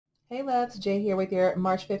Hey loves, Jay here with your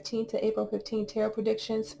March 15th to April 15th tarot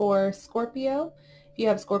predictions for Scorpio. If you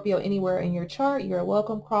have Scorpio anywhere in your chart, you're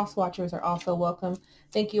welcome. Cross watchers are also welcome.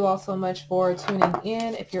 Thank you all so much for tuning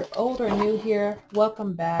in. If you're old or new here,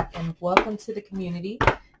 welcome back and welcome to the community.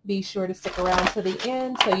 Be sure to stick around to the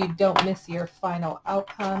end so you don't miss your final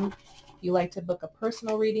outcome. If you like to book a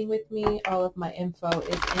personal reading with me, all of my info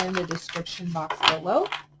is in the description box below.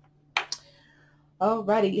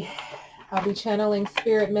 Alrighty. I'll be channeling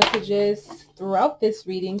spirit messages throughout this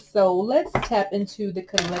reading. So let's tap into the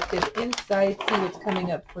collective insight, see what's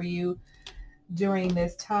coming up for you during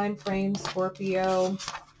this time frame, Scorpio.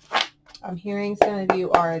 I'm hearing some of you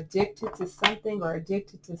are addicted to something or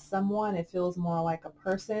addicted to someone. It feels more like a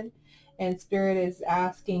person. And Spirit is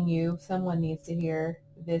asking you, someone needs to hear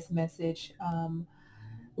this message.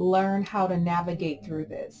 Learn how to navigate through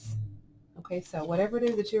this. Okay, so whatever it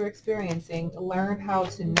is that you're experiencing, learn how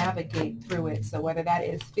to navigate through it. So whether that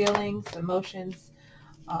is feelings, emotions,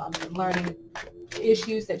 learning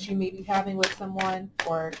issues that you may be having with someone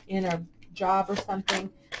or in a job or something,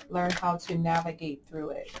 learn how to navigate through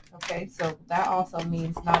it. Okay, so that also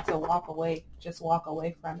means not to walk away, just walk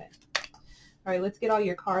away from it. All right, let's get all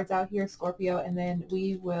your cards out here, Scorpio, and then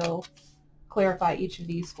we will clarify each of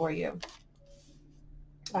these for you.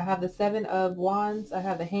 I have the Seven of Wands. I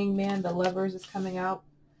have the Hangman. The Lovers is coming out.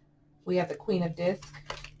 We have the Queen of Discs.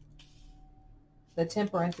 The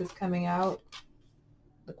Temperance is coming out.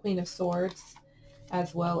 The Queen of Swords,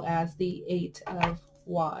 as well as the Eight of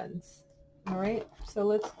Wands. All right.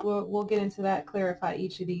 So we'll get into that. Clarify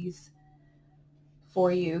each of these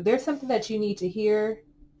for you. There's something that you need to hear,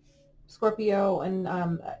 Scorpio,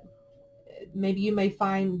 and maybe you may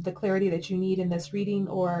find the clarity that you need in this reading,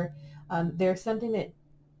 or there's something that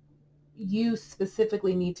you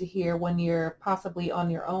specifically need to hear when you're possibly on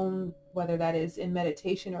your own, whether that is in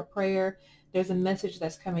meditation or prayer. There's a message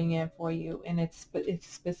that's coming in for you, and it's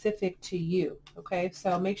specific to you. Okay,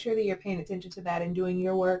 so make sure that you're paying attention to that and doing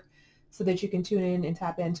your work so that you can tune in and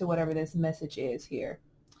tap into whatever this message is here.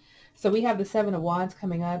 So we have the Seven of Wands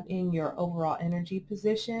coming up in your overall energy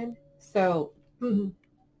position. So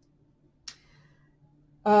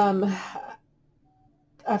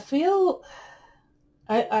I feel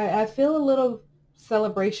a little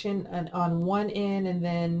celebration on one end, and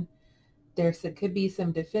then it could be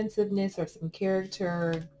some defensiveness or some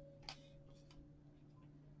character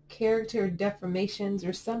deformations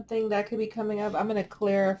or something that could be coming up. I'm going to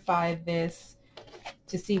clarify this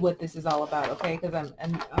to see what this is all about, okay? Because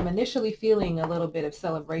I'm initially feeling a little bit of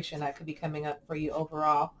celebration that could be coming up for you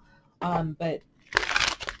overall, but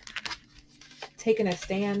taking a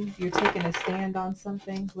stand, you're taking a stand on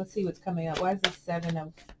something. Let's see what's coming up. Why is the Seven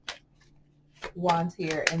of Wands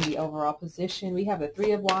here in the overall position? We have the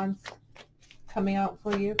Three of Wands coming out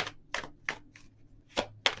for you.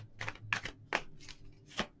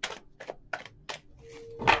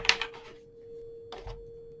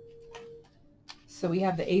 So we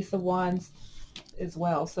have the Ace of Wands as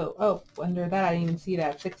well. So, oh, under that, I didn't even see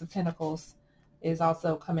that. Six of Pentacles is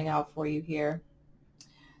also coming out for you here.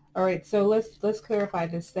 All right, so let's clarify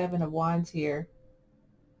this Seven of Wands here.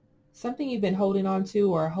 Something you've been holding on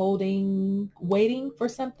to or waiting for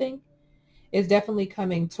something is definitely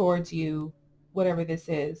coming towards you, whatever this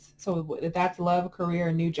is. So if that's love,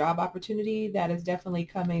 career, new job opportunity, that is definitely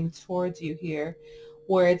coming towards you here,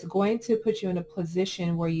 where it's going to put you in a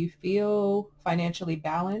position where you feel financially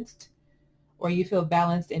balanced, or you feel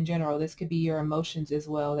balanced in general. This could be your emotions as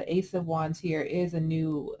well. The Ace of Wands here is a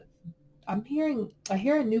new, I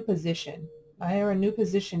hear a new position. I hear a new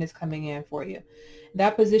position is coming in for you.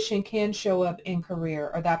 That position can show up in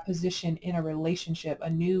career, or that position in a relationship, a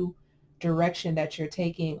new direction that you're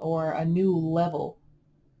taking, or a new level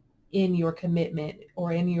in your commitment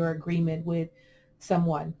or in your agreement with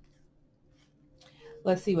someone.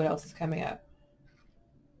 Let's see what else is coming up.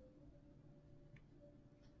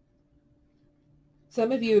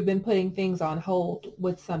 Some of you have been putting things on hold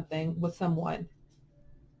with someone.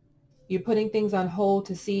 You're putting things on hold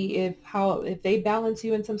to see if they balance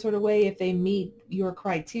you in some sort of way, if they meet your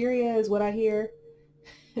criteria, is what I hear.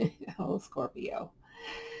 Oh, Scorpio.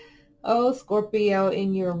 Oh, Scorpio,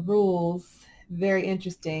 in your rules. Very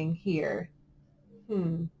interesting here.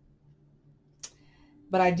 But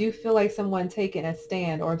I do feel like someone taking a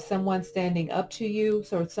stand, or someone standing up to you.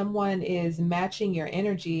 So someone is matching your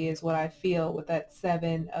energy is what I feel with that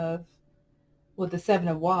with the Seven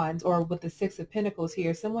of Wands, or with the Six of Pentacles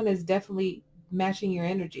here. Someone is definitely matching your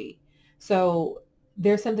energy. So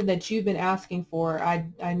there's something that you've been asking for.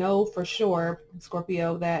 I know for sure,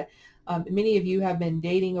 Scorpio, that Many of you have been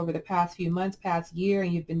dating over the past few months, past year,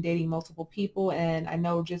 and you've been dating multiple people. And I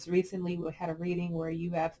know just recently we had a reading where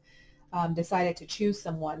you have decided to choose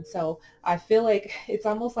someone. So I feel like it's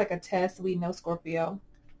almost like a test. We know Scorpios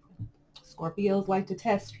like to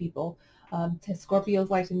test people. Scorpios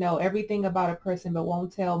like to know everything about a person but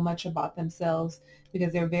won't tell much about themselves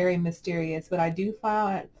because they're very mysterious. But I do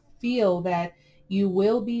feel that you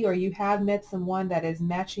will be, or you have met someone that is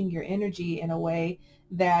matching your energy in a way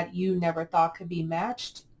that you never thought could be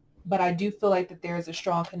matched. But I do feel like that there is a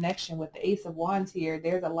strong connection with the Ace of Wands here.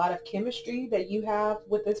 There's a lot of chemistry that you have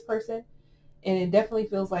with this person. And it definitely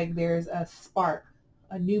feels like there's a spark,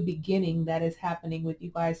 a new beginning that is happening with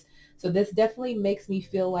you guys. So this definitely makes me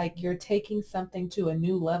feel like you're taking something to a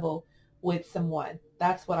new level with someone.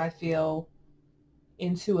 That's what I feel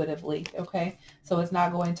intuitively, okay? So it's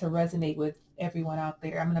not going to resonate with everyone out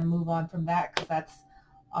there. I'm going to move on from that because that's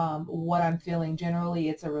what I'm feeling. Generally,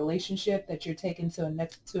 it's a relationship that you're taking to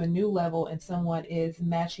a new level, and someone is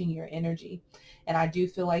matching your energy. And I do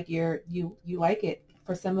feel like you like it.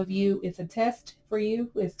 For some of you, it's a test for you.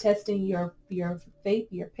 It's testing your faith,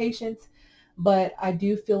 your patience. But I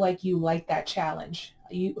do feel like you like that challenge.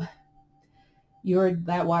 You're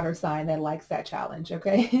that water sign that likes that challenge,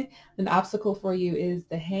 okay? An obstacle for you is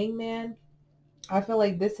the Hangman. I feel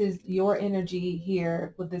like this is your energy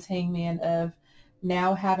here with this Hangman of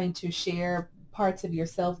now having to share parts of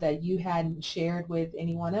yourself that you hadn't shared with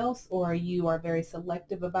anyone else, or you are very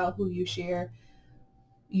selective about who you share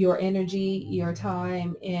your energy, your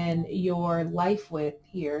time, and your life with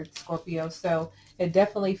here, Scorpio. So it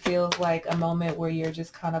definitely feels like a moment where you're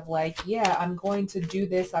just kind of like, yeah, I'm going to do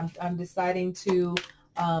this. I'm deciding to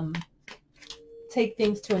take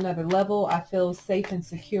things to another level. I feel safe and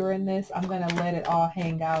secure in this. I'm going to let it all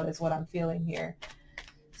hang out is what I'm feeling here.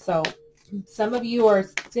 So some of you are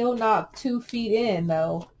still not 2 feet in,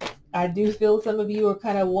 though. I do feel some of you are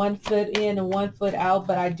kind of 1 foot in and 1 foot out,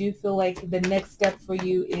 but I do feel like the next step for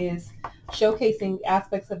you is showcasing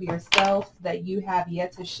aspects of yourself that you have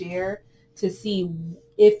yet to share to see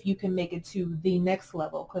if you can make it to the next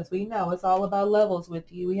level, because we know it's all about levels with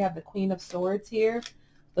you. We have the Queen of Swords here,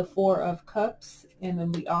 the Four of Cups, and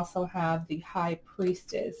then we also have the High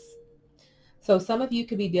Priestess. So some of you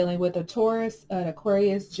could be dealing with a Taurus, an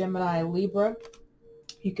Aquarius, Gemini, Libra.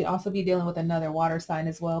 You could also be dealing with another water sign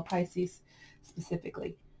as well, Pisces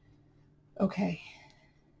specifically. Okay.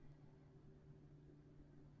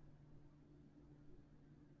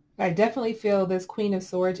 I definitely feel this Queen of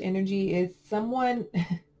Swords energy is someone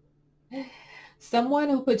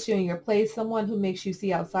who puts you in your place, someone who makes you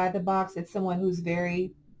see outside the box. It's someone who's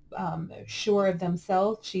very sure of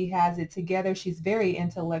themselves. She has it together. She's very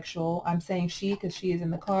intellectual. I'm saying she because she is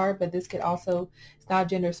in the card, but this could also, it's not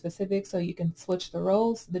gender specific, so you can switch the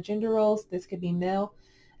roles, the gender roles. This could be male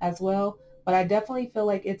as well. But I definitely feel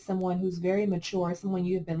like it's someone who's very mature, someone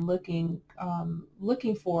you've been looking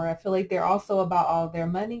for. I feel like they're also about their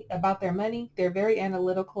money. They're very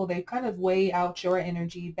analytical. They kind of weigh out your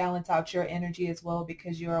energy, balance out your energy as well,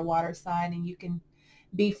 because you're a water sign and you can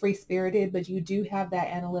be free-spirited, but you do have that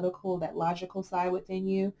analytical, that logical side within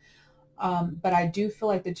you. But I do feel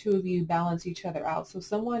like the two of you balance each other out.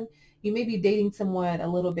 So you may be dating someone a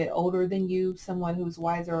little bit older than you, someone who's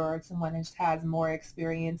wiser, or someone who has more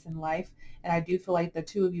experience in life. And I do feel like the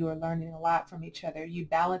two of you are learning a lot from each other. You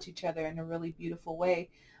balance each other in a really beautiful way.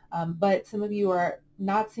 But some of you are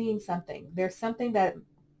not seeing something. There's something that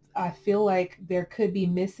I feel like there could be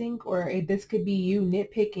missing, or this could be you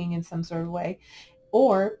nitpicking in some sort of way.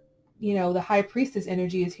 Or, the High Priestess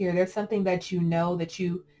energy is here. There's something that you know that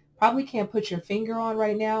you probably can't put your finger on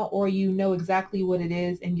right now, or you know exactly what it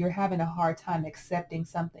is and you're having a hard time accepting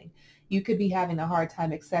something. You could be having a hard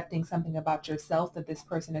time accepting something about yourself that this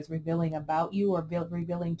person is revealing about you or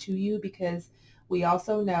revealing to you, because we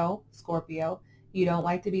also know, Scorpio, you don't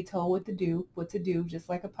like to be told what to do, just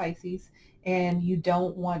like a Pisces, and you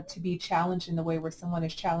don't want to be challenged in the way where someone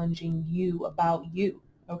is challenging you about you.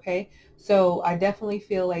 Okay, so I definitely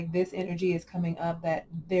feel like this energy is coming up, that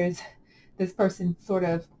there's this person sort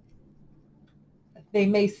of, they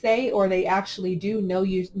may say, or they actually do know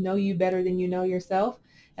you better than you know yourself.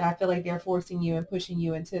 And I feel like they're forcing you and pushing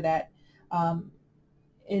you into that,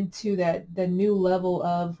 the new level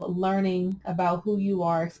of learning about who you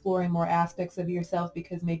are, exploring more aspects of yourself,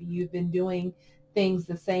 because maybe you've been doing things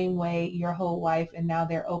the same way your whole life, and now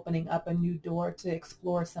they're opening up a new door to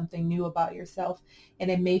explore something new about yourself.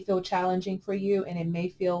 And it may feel challenging for you, and it may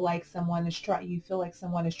feel like you feel like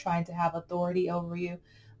someone is trying to have authority over you.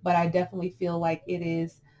 But I definitely feel like it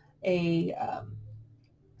is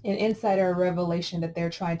an insight or a revelation that they're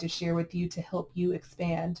trying to share with you to help you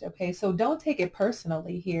expand. Okay, so don't take it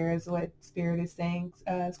personally here is what Spirit is saying,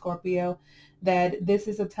 Scorpio, that this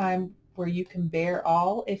is a time where you can bear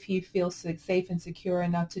all if you feel safe and secure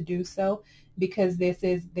enough to do so, because this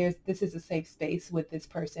is a safe space with this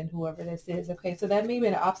person, whoever this is. Okay, so that may be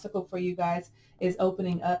an obstacle for you guys, is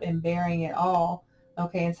opening up and bearing it all.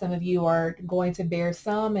 Okay, and some of you are going to bear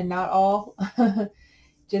some and not all.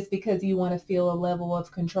 Just because you want to feel a level of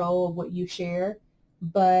control of what you share.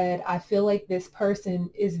 But I feel like this person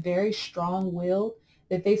is very strong-willed,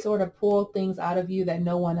 that they sort of pull things out of you that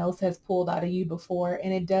no one else has pulled out of you before,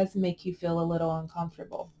 and it does make you feel a little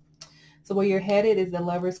uncomfortable. So where you're headed is the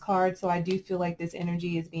Lovers card. So I do feel like this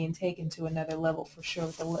energy is being taken to another level for sure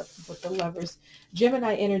with the Lovers.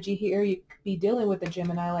 Gemini energy here, you could be dealing with a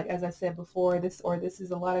Gemini, like as I said before, this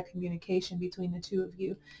is a lot of communication between the two of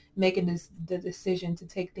you, making the decision to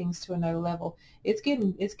take things to another level. It's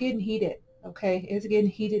getting heated, okay? It's getting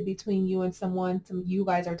heated between you and someone. You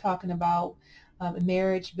guys are talking about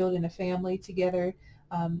marriage, building a family together,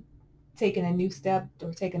 taking a new step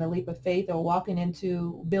or taking a leap of faith, or walking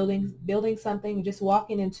into building something, just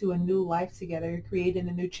walking into a new life together, creating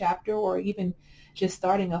a new chapter, or even just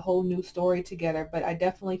starting a whole new story together. But I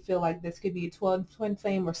definitely feel like this could be a twin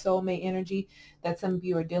flame or soulmate energy that some of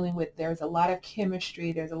you are dealing with. There's a lot of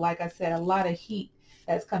chemistry. There's, like I said, a lot of heat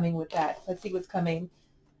that's coming with that. Let's see what's coming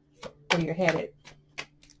where you're headed.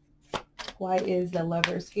 Why is the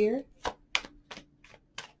Lovers here?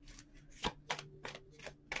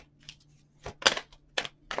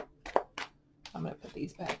 I'm going to put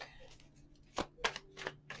these back.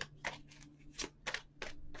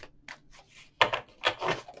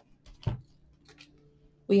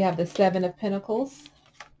 We have the Seven of Pentacles,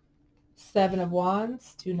 Seven of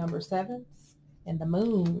Wands, two number sevens, and the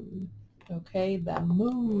Moon. Okay, the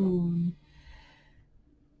Moon.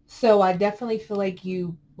 So I definitely feel like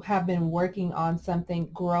you have been working on something,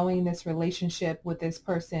 growing this relationship with this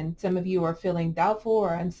person. Some of you are feeling doubtful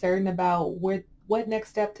or uncertain about what next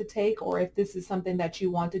step to take, or if this is something that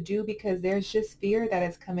you want to do, because there's just fear that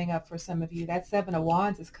is coming up for some of you. That Seven of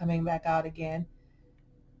Wands is coming back out again.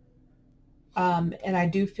 And I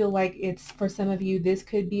do feel like it's, for some of you, this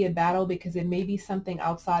could be a battle because it may be something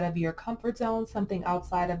outside of your comfort zone, something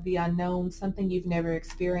outside of the unknown, something you've never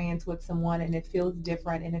experienced with someone, and it feels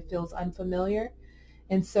different and it feels unfamiliar.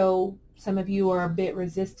 And so some of you are a bit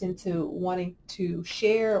resistant to wanting to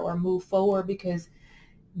share or move forward because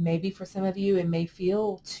maybe for some of you it may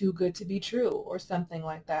feel too good to be true or something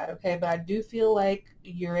like that. Okay, but I do feel like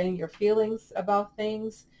you're in your feelings about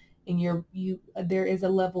things, and there is a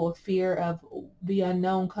level of fear of the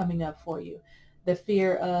unknown coming up for you. The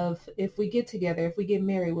fear of, if we get together, if we get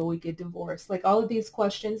married, will we get divorced? Like all of these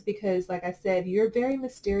questions, because like I said, you're very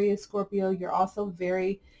mysterious, Scorpio. You're also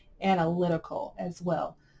very analytical as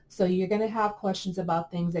well. So you're going to have questions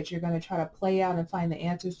about things that you're going to try to play out and find the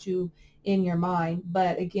answers to in your mind.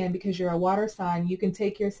 But again, because you're a water sign, you can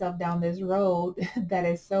take yourself down this road that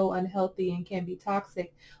is so unhealthy and can be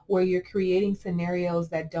toxic, where you're creating scenarios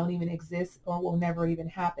that don't even exist or will never even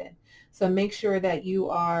happen. So make sure that you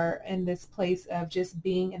are in this place of just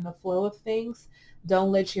being in the flow of things.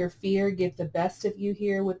 Don't let your fear get the best of you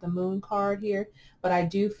here with the Moon card here. But I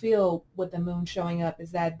do feel with the Moon showing up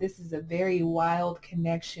is that this is a very wild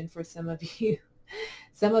connection for some of you.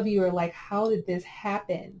 Some of you are like, how did this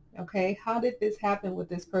happen? Okay, how did this happen with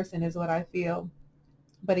this person is what I feel.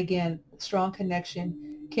 But again, strong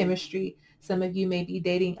connection, chemistry. Some of you may be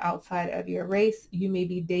dating outside of your race. You may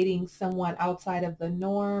be dating someone outside of the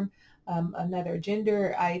norm, another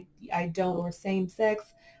gender, I don't, or same sex.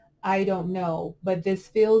 I don't know, but this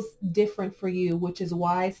feels different for you, which is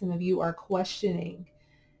why some of you are questioning,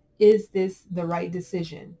 is this the right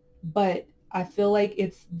decision? But I feel like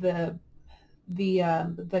it's the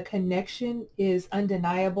connection is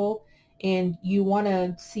undeniable, and you want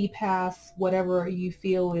to see past whatever you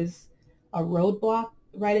feel is a roadblock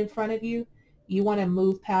right in front of you. You want to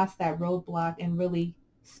move past that roadblock and really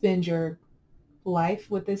spend your life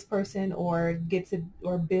with this person, or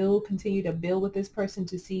continue to build with this person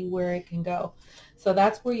to see where it can go. So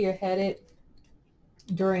that's where you're headed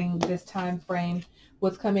during this time frame.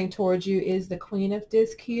 What's coming towards you is the Queen of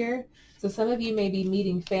Disc here. So some of you may be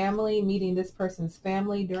meeting this person's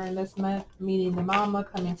family during this month, meeting the mama,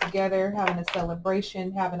 coming together, having a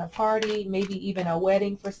celebration, having a party, maybe even a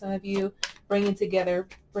wedding for some of you, bringing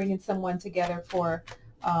someone together for,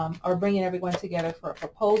 or bringing everyone together for a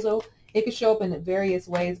proposal. It could show up in various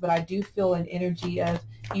ways, but I do feel an energy of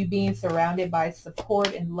you being surrounded by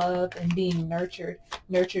support and love and being nurtured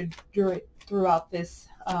throughout this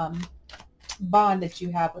bond that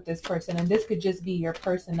you have with this person. And this could just be your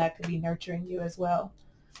person that could be nurturing you as well.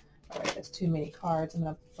 All right, that's too many cards. I'm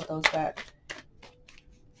going to put those back.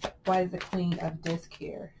 Why is the Queen of Disc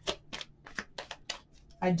here?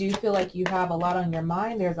 I do feel like you have a lot on your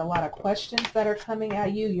mind. There's a lot of questions that are coming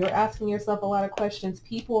at you. You're asking yourself a lot of questions.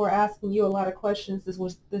 People are asking you a lot of questions.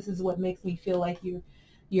 This is what makes me feel like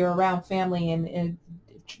you're around family and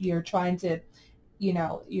you're trying to, you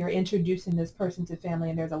know, you're introducing this person to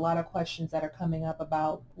family, and there's a lot of questions that are coming up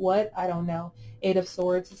about what? I don't know. Eight of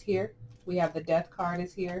Swords is here. We have the Death card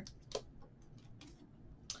is here.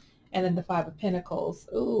 And then the Five of Pentacles.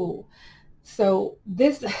 Ooh. So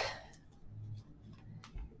this...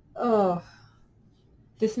 Oh,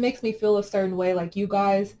 this makes me feel a certain way. Like you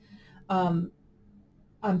guys, I'm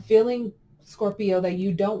feeling, Scorpio, that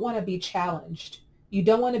you don't want to be challenged. You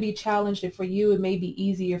don't want to be challenged. And for you, it may be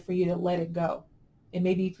easier for you to let it go. It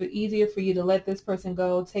may be easier for you to let this person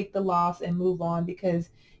go, take the loss, and move on, because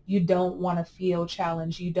you don't want to feel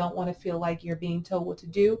challenged. You don't want to feel like you're being told what to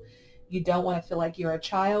do. You don't want to feel like you're a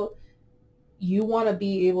child. You want to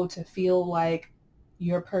be able to feel like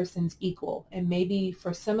your person's equal. And maybe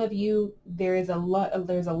for some of you, there's a lot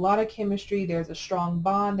of chemistry, there's a strong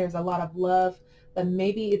bond, there's a lot of love, but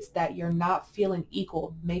maybe it's that you're not feeling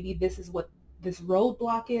equal. Maybe this is what this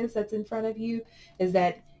roadblock is that's in front of you, is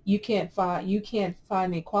that you can't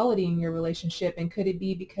find equality in your relationship. And could it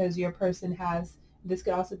be because your person has, this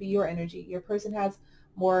could also be your energy, your person has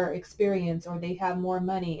more experience, or they have more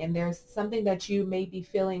money, and there's something that you may be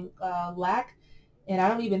feeling lack. And I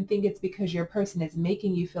don't even think it's because your person is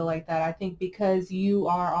making you feel like that. I think because you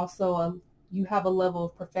are also you have a level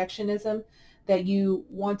of perfectionism that you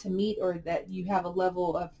want to meet, or that you have a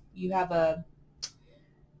level of,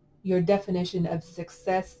 your definition of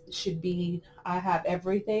success should be, I have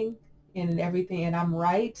everything, and I'm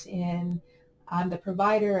right, and I'm the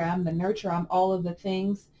provider, I'm the nurturer, I'm all of the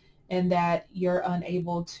things, and that you're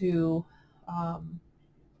unable to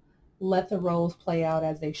let the roles play out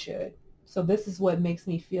as they should. So this is what makes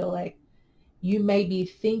me feel like you may be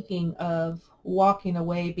thinking of walking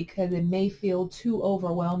away because it may feel too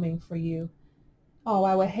overwhelming for you. Oh,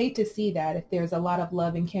 I would hate to see that. If there's a lot of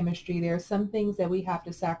love and chemistry, there are some things that we have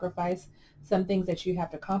to sacrifice, some things that you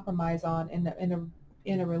have to compromise on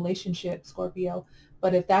in a relationship, Scorpio.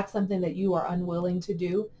 But if that's something that you are unwilling to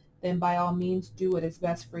do, then by all means do what is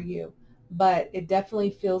best for you. But it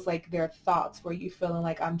definitely feels like there are thoughts where you're feeling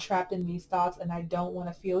like, I'm trapped in these thoughts and I don't want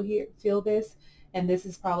to feel this. And this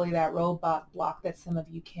is probably that roadblock that some of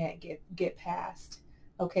you can't get past.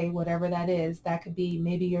 Okay, whatever that is, that could be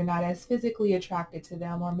maybe you're not as physically attracted to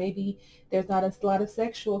them, or maybe there's not a lot of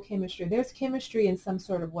sexual chemistry. There's chemistry in some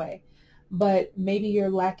sort of way, but maybe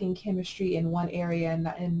you're lacking chemistry in one area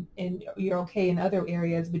and you're okay in other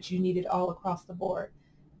areas, but you need it all across the board.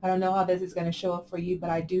 I don't know how this is going to show up for you, but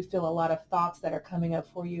I do feel a lot of thoughts that are coming up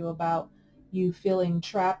for you about you feeling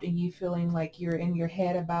trapped, and you feeling like you're in your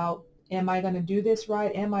head about, am I going to do this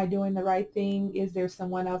right? Am I doing the right thing? Is there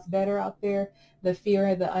someone else better out there? The fear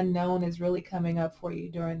of the unknown is really coming up for you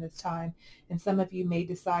during this time. And some of you may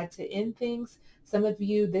decide to end things. Some of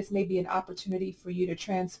you, this may be an opportunity for you to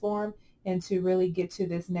transform and to really get to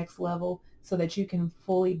this next level, so that you can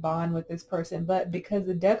fully bond with this person. But because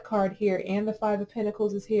the Death card here and the Five of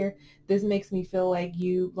Pentacles is here, this makes me feel like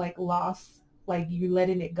you lost, like you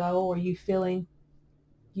letting it go, or you're feeling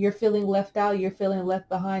left out, you're feeling left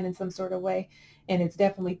behind in some sort of way. And it's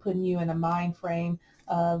definitely putting you in a mind frame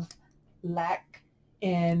of lack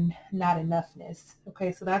and not enoughness.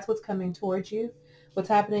 Okay, so that's what's coming towards you. What's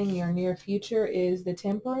happening in your near future is the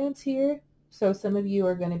Temperance here. So some of you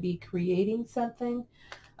are going to be creating something.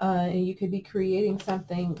 And you could be creating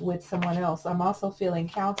something with someone else. I'm also feeling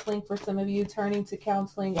counseling for some of you, turning to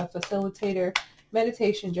counseling, a facilitator,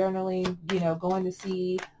 meditation, journaling, going to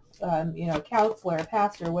see, a counselor, a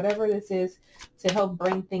pastor, whatever this is, to help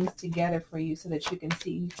bring things together for you so that you can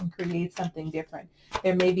create something different.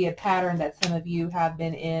 There may be a pattern that some of you have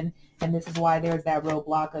been in, and this is why there's that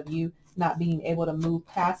roadblock of you not being able to move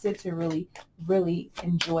past it to really, really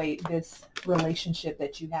enjoy this relationship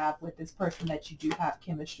that you have with this person that you do have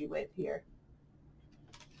chemistry with here.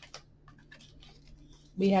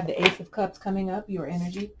 We have the Ace of Cups coming up, your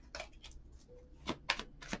energy.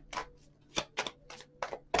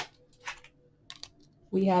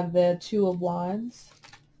 We have the Two of Wands.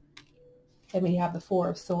 And we have the Four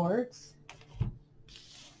of Swords.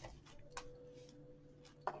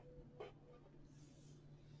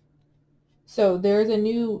 So there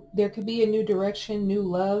could be a new direction, new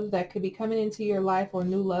love that could be coming into your life, or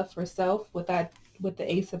new love for self with the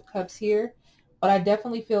Ace of Cups here. But I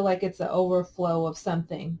definitely feel like it's an overflow of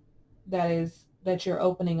something that is that you're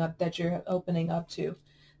opening up to.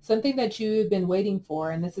 Something that you've been waiting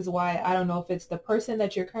for. And this is why I don't know if it's the person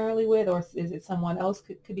that you're currently with, or is it someone else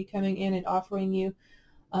could be coming in and offering you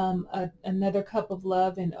another cup of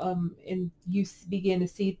love, and you begin to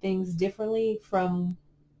see things differently from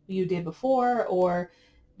you did before, or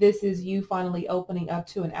this is you finally opening up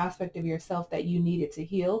to an aspect of yourself that you needed to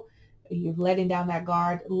heal. You're letting down that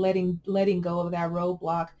guard, letting go of that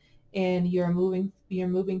roadblock, and you're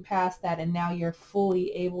moving past that, and now you're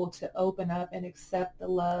fully able to open up and accept the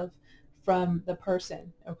love from the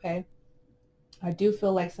person. Okay, I do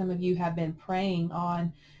feel like some of you have been preying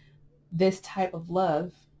on this type of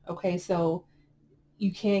love. Okay, so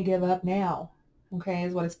you can't give up now. Okay,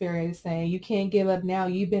 is what a spirit is saying. You can't give up now.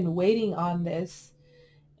 You've been waiting on this,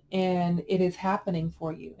 and it is happening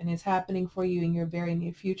for you, and it's happening for you in your very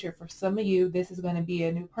near future. For some of you, this is going to be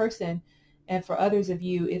a new person, and for others of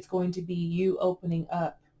you, it's going to be you opening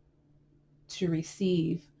up to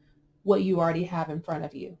receive what you already have in front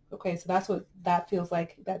of you. Okay, so that's what that feels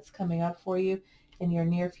like that's coming up for you in your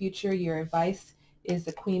near future. Your advice is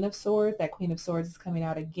the Queen of Swords. That Queen of Swords is coming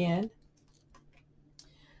out again.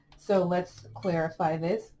 So let's clarify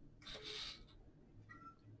this.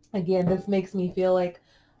 Again, this makes me feel like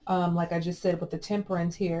I just said with the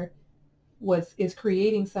Temperance here, is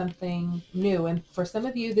creating something new. And for some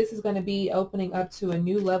of you, this is going to be opening up to a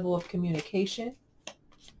new level of communication.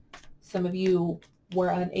 Some of you were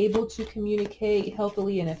unable to communicate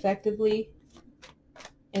healthily and effectively,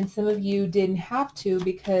 and some of you didn't have to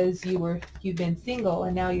because you've been single,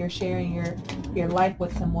 and now you're sharing your life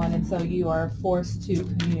with someone, and so you are forced to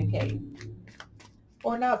communicate.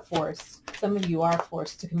 Or not forced. Some of you are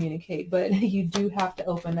forced to communicate, but you do have to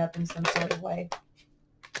open up in some sort of way.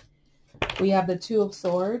 We have the Two of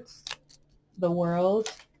Swords, the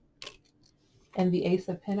World, and the Ace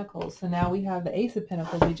of Pentacles. So now we have the Ace of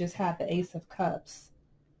Pentacles. We just had the Ace of Cups.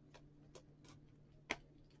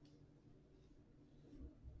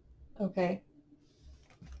 Okay.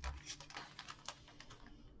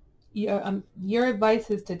 Your advice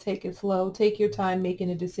is to take it slow. Take your time making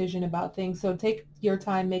a decision about things. So take your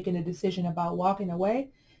time making a decision about walking away,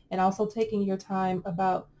 and also taking your time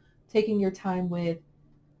with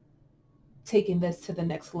taking this to the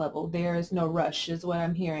next level. There is no rush is what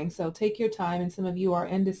I'm hearing. So take your time, and some of you are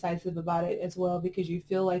indecisive about it as well because you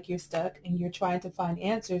feel like you're stuck and you're trying to find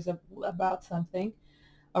answers about something,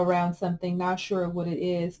 around something, not sure what it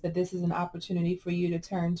is, but this is an opportunity for you to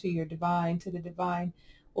turn to the divine,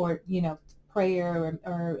 or prayer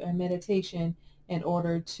or meditation in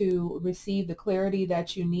order to receive the clarity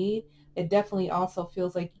that you need. It definitely also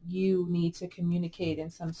feels like you need to communicate in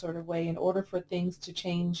some sort of way in order for things to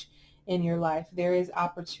change in your life. There is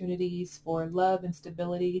opportunities for love and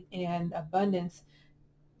stability and abundance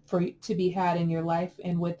to be had in your life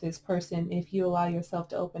and with this person if you allow yourself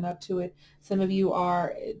to open up to it. Some of you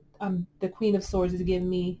are, the Queen of Swords is giving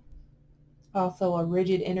me also a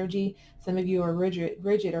rigid energy. Some of you are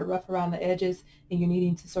rigid or rough around the edges, and you're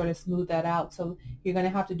needing to sort of smooth that out. So you're going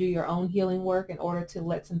to have to do your own healing work in order to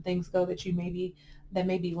let some things go that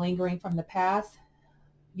may be lingering from the past.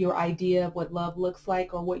 Your idea of what love looks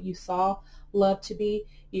like, or what you saw love to be,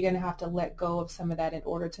 you're going to have to let go of some of that in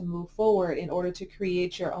order to move forward, in order to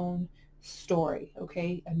create your own story.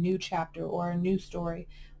 Okay, a new chapter or a new story,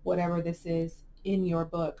 whatever this is in your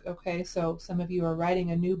book. Okay, so some of you are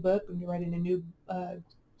writing a new book, and you're writing a new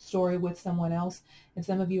story with someone else, and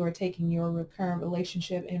some of you are taking your current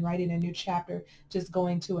relationship and writing a new chapter, just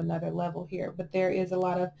going to another level here. But there is a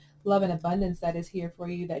lot of love and abundance that is here for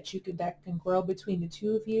you that can grow between the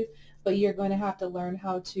two of you. But you're going to have to learn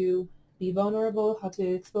how to be vulnerable, how to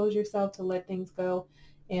expose yourself, to let things go,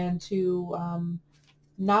 and to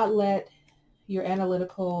not let your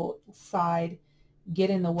analytical side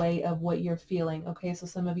get in the way of what you're feeling. Okay, so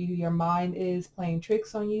some of you, your mind is playing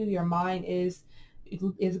tricks on you. Your mind is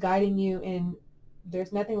guiding you, and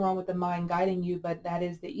there's nothing wrong with the mind guiding you, but that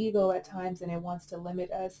is the ego at times, and it wants to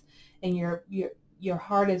limit us, and your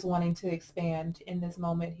heart is wanting to expand in this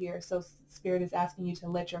moment here. So Spirit is asking you to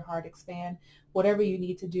let your heart expand, whatever you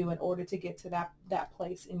need to do in order to get to that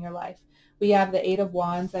place in your life. We have the Eight of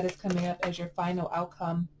Wands that is coming up as your final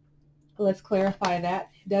outcome. Let's clarify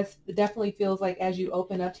that. It definitely feels like as you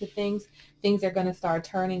open up to things are going to start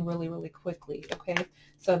turning really, really quickly. Okay,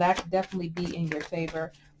 so that could definitely be in your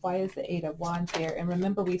favor. Why is the Eight of Wands here? And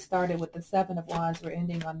remember, we started with the Seven of Wands. We're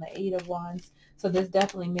ending on the Eight of Wands. So this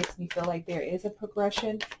definitely makes me feel like there is a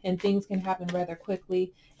progression, and things can happen rather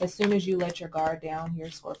quickly as soon as you let your guard down here,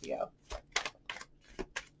 Scorpio.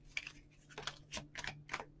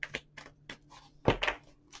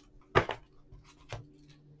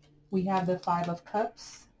 We have the Five of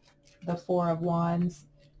Cups. the Four of Wands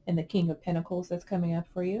and the King of Pentacles that's coming up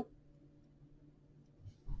for you.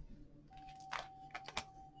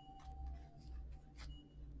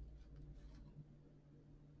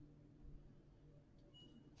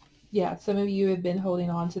 Yeah, some of you have been holding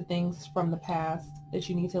on to things from the past that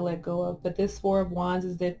you need to let go of. But this Four of Wands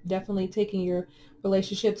is definitely taking your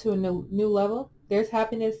relationship to a new level. There's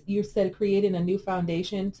happiness. You said creating a new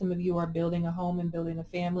foundation. Some of you are building a home and building a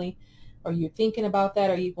family. Or you're thinking about that.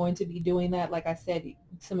 Are you going to be doing that? Like I said,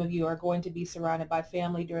 some of you are going to be surrounded by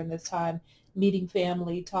family during this time, meeting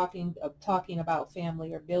family, talking about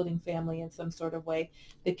family or building family in some sort of way.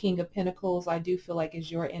 The King of Pentacles, I do feel like, is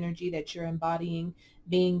your energy that you're embodying,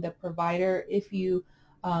 being the provider. If you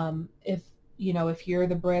if you're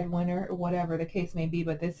the breadwinner or whatever the case may be,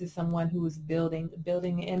 but this is someone who is building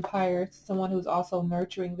an empire, someone who's also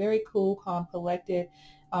nurturing, very cool, calm, collected,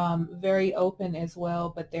 very open as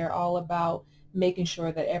well, but they're all about making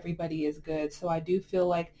sure that everybody is good. So I do feel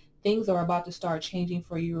like things are about to start changing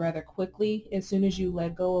for you rather quickly as soon as you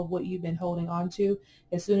let go of what you've been holding on to,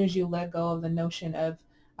 as soon as you let go of the notion of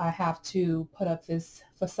I have to put up this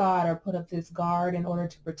facade or put up this guard in order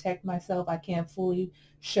to protect myself. I can't fully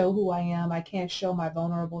show who I am. I can't show my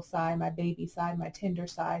vulnerable side, my baby side, my tender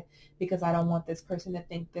side, because I don't want this person to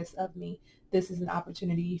think this of me. This is an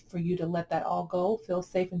opportunity for you to let that all go, feel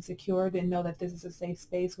safe and secure, and know that this is a safe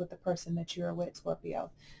space with the person that you're with, Scorpio.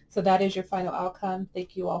 So that is your final outcome.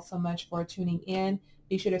 Thank you all so much for tuning in.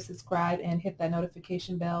 Be sure to subscribe and hit that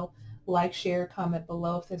notification bell. Like, share, comment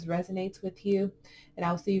below if this resonates with you. And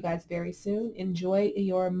I will see you guys very soon. Enjoy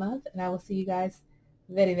your month, and I will see you guys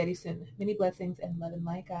very, very soon. Many blessings and love and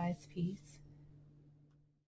light, guys. Peace.